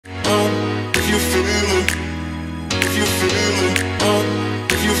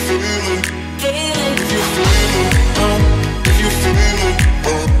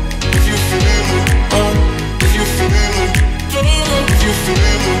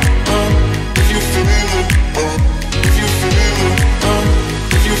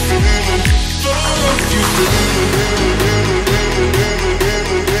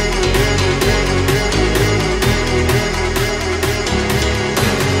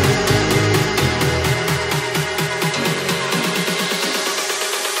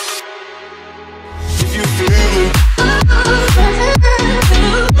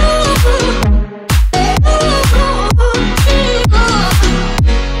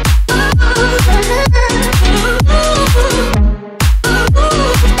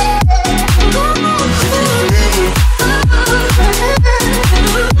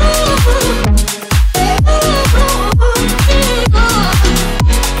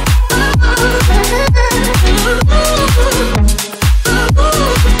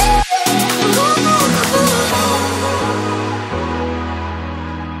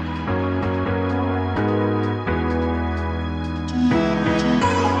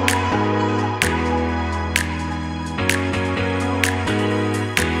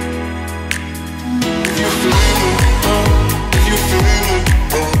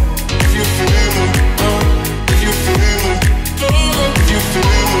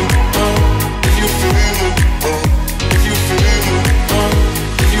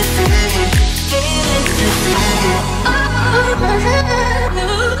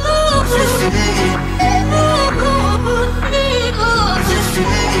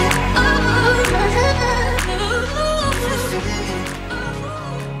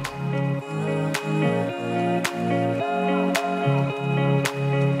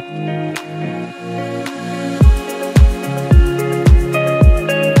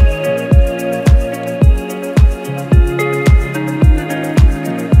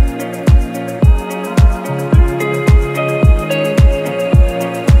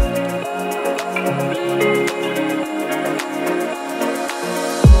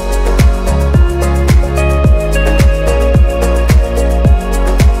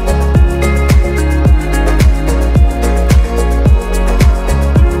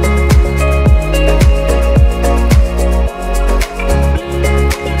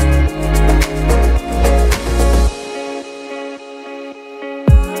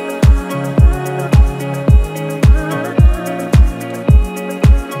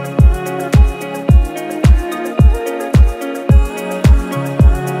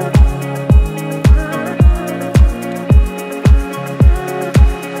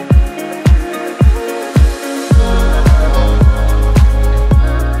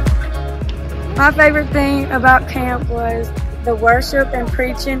My favorite thing about camp was the worship and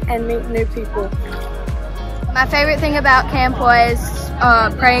preaching and meeting new people. My favorite thing about camp was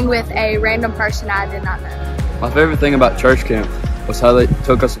praying with a random person I did not know. My favorite thing about church camp was how they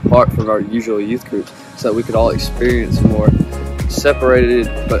took us apart from our usual youth groups so that we could all experience more separated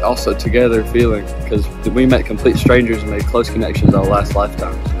but also together feeling, because we met complete strangers and made close connections our last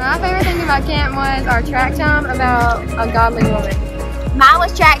lifetime. My favorite thing about camp was our track time about a godly woman. Mine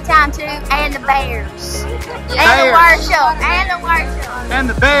was track time too, and the bears. And the worship, and the worship. And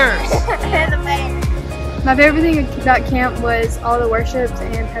the bears. And the bears. My favorite thing about camp was all the worships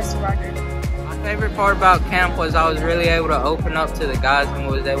and Pastor Roger. My favorite part about camp was I was really able to open up to the guys and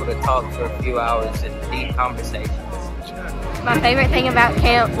was able to talk for a few hours in deep conversations. My favorite thing about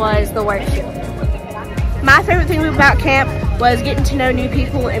camp was the worship. My favorite thing about camp was getting to know new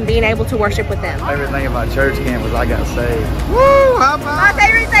people and being able to worship with them. My favorite thing about church camp was I got saved. Woo! My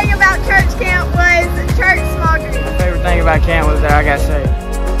favorite thing about church camp was church small group. My favorite thing about camp was that I got saved.